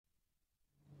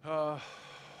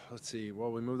Let's see.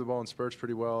 Well, we moved the ball in spurts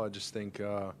pretty well. I just think,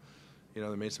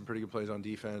 they made some pretty good plays on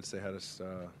defense. They had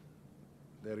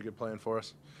a good plan for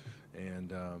us,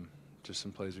 and just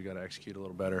some plays we got to execute a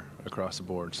little better across the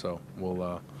board. So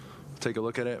we'll take a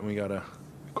look at it, and we got a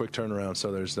quick turnaround.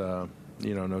 So there's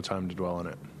no time to dwell on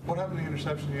it. What happened to the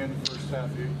interception in the first half?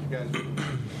 You guys.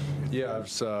 Yeah,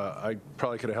 I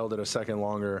probably could have held it a second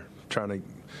longer, trying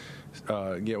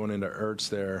to get one into Ertz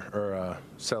there, or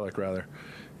Selleck rather,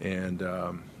 and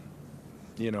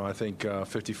I think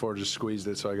 54 just squeezed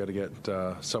it, so I got to get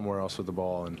somewhere else with the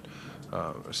ball, and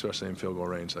especially in field goal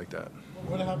range like that.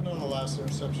 What happened on the last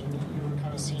interception? You were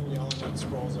kind of seen yelling at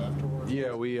Sproles afterwards.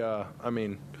 Yeah, we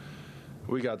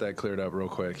got that cleared up real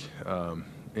quick.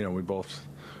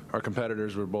 Our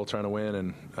competitors were both trying to win,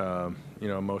 and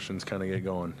emotions kind of get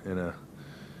going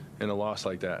in a loss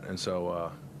like that, and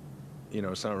so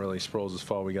it's not really Sproles'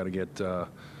 fault. We got to get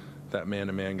that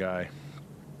man-to-man guy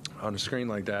on a screen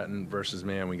like that, and versus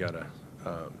man, we got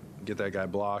to get that guy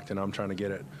blocked, and I'm trying to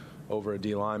get it over a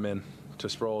D lineman to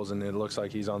Sproles, and it looks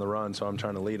like he's on the run, so I'm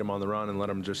trying to lead him on the run and let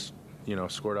him just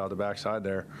squirt out the backside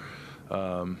there.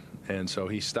 And so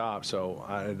he stopped, so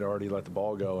I had already let the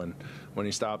ball go, and when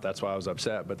he stopped, that's why I was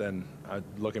upset. But then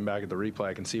looking back at the replay,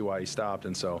 I can see why he stopped,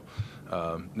 and so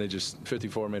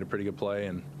 54 made a pretty good play,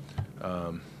 and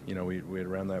we had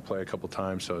ran that play a couple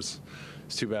times, so it's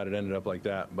too bad it ended up like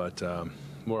that, but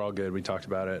we're all good. We talked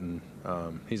about it, and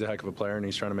he's a heck of a player, and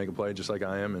he's trying to make a play just like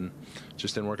I am, and it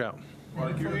just didn't work out.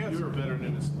 Mark, you're a veteran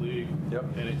in this league, yep.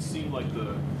 And it seemed like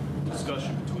the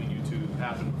discussion between you two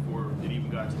happened before it even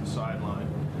got to the sideline.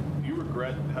 Do you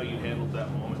regret how you handled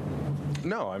that moment?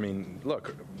 No, I mean,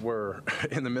 look, we're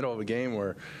in the middle of a game.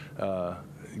 We're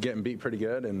getting beat pretty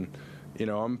good, and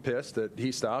I'm pissed that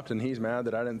he stopped, and he's mad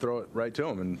that I didn't throw it right to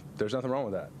him, and there's nothing wrong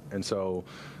with that. And so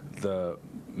the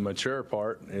mature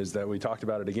part is that we talked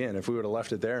about it again. If we would have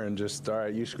left it there and just, all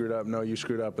right, you screwed up, no, you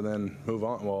screwed up, and then move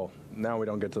on, well, now we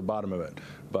don't get to the bottom of it.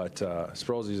 But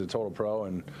Sproles is a total pro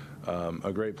and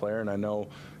a great player, and I know,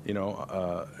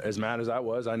 as mad as I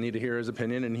was, I need to hear his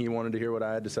opinion, and he wanted to hear what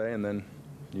I had to say, and then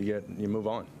you move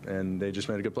on, and they just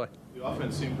made a good play. The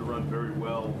offense seemed to run very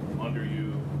well under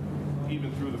you,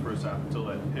 even through the first half until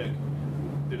that pick.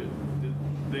 Did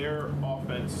their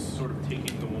offense sort of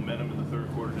taking the momentum in the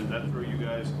third quarter, did that throw you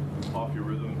guys off your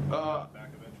rhythm back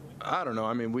eventually? I don't know.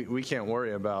 I mean, we can't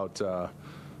worry about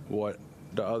what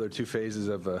the other two phases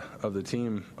of the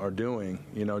team are doing.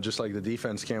 Just like the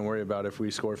defense can't worry about if we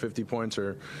score 50 points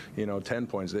or 10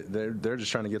 points. They're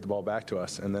just trying to get the ball back to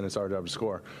us, and then it's our job to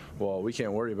score. Well, we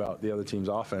can't worry about the other team's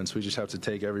offense. We just have to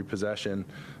take every possession,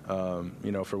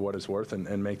 for what it's worth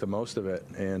and make the most of it.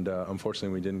 And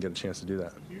unfortunately, we didn't get a chance to do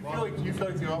that. Do you feel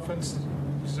like the offense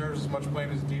deserves as much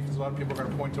blame as the defense? A lot of people are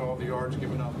going to point to all the yards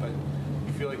given up, but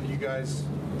you feel like you guys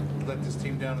let this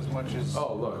team down as much as?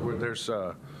 Oh, look, there's.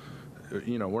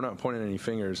 We're not pointing any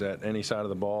fingers at any side of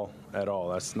the ball at all.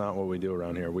 That's not what we do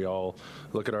around here. We all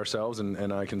look at ourselves,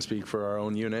 and I can speak for our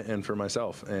own unit and for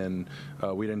myself. And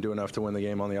we didn't do enough to win the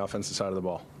game on the offensive side of the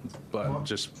ball. But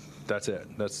that's it.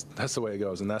 That's the way it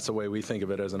goes, and that's the way we think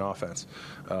of it as an offense.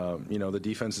 The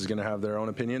defense is going to have their own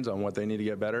opinions on what they need to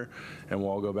get better, and we'll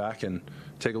all go back and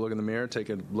take a look in the mirror, take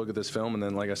a look at this film, and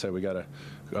then, like I said, we got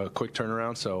a quick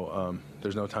turnaround, so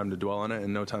there's no time to dwell on it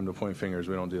and no time to point fingers.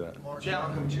 We don't do that.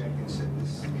 Malcolm Jenkins said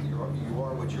this: you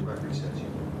are what your record says you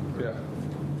are. Yeah.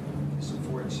 It's a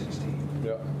 4-16.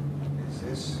 Yeah. Is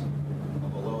this a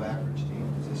below average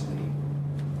team? Is this team?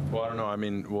 Well, I don't know. I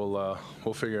mean,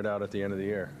 we'll figure it out at the end of the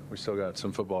year. We still got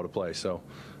some football to play, so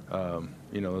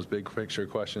those big picture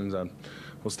questions,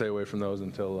 we'll stay away from those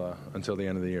until the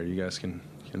end of the year. You guys can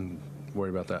worry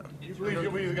about that. Do you believe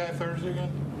you'll be the guy Thursday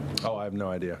again? Oh, I have no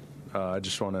idea. I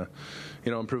just want to,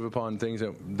 improve upon things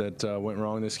that went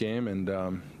wrong this game, and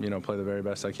play the very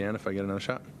best I can if I get another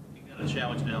shot. You got a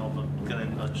challenge now, but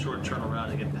getting a short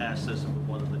turnaround to get past this with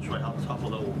one of Detroit. How tough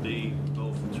will that will be,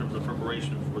 both in terms of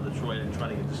preparation for Detroit and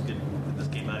trying to get this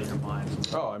game out of your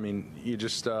minds? Oh, I mean, you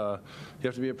just you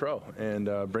have to be a pro and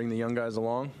bring the young guys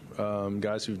along,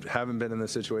 guys who haven't been in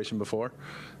this situation before.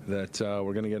 That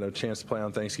we're going to get a chance to play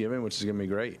on Thanksgiving, which is going to be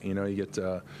great. You get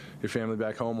your family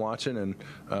back home watching, and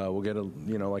we'll get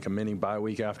like a mini bye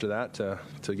week after that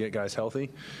to get guys healthy,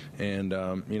 and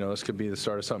this could be the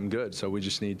start of something good. So we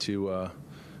just need to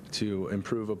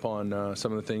improve upon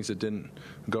some of the things that didn't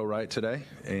go right today,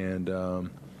 and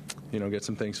get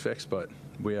some things fixed. But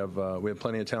we have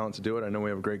plenty of talent to do it. I know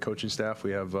we have a great coaching staff. We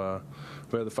have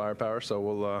the firepower,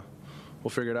 so we'll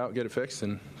figure it out, get it fixed,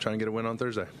 and try and get a win on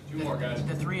Thursday. Two more, guys.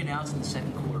 The 3 and outs in the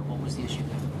second quarter, what was the issue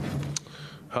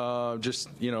there? Just,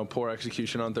 poor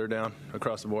execution on third down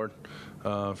across the board.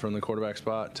 from the quarterback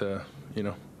spot to,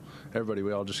 everybody.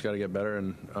 We all just got to get better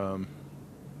and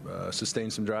sustain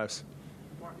some drives.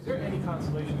 Mark, is there any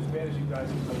consolation, as bad as you guys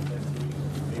have played next week,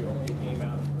 that you're only a game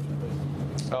out of first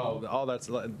place? Oh, all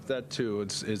that too.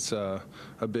 It's a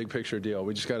big picture deal.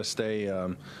 We just got to stay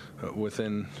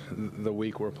within the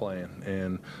week we're playing,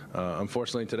 and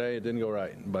unfortunately today it didn't go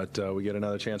right. But we get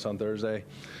another chance on Thursday,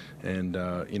 and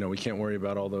we can't worry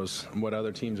about all those what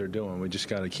other teams are doing. We just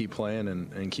got to keep playing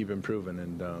and keep improving.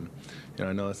 And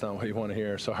I know that's not what you want to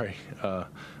hear. Sorry,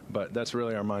 but that's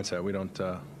really our mindset. We don't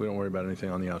worry about anything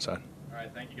on the outside. All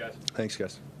right, thank you guys. Thanks,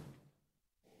 guys.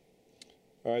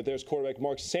 All right, there's quarterback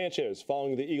Mark Sanchez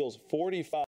following the Eagles' 45.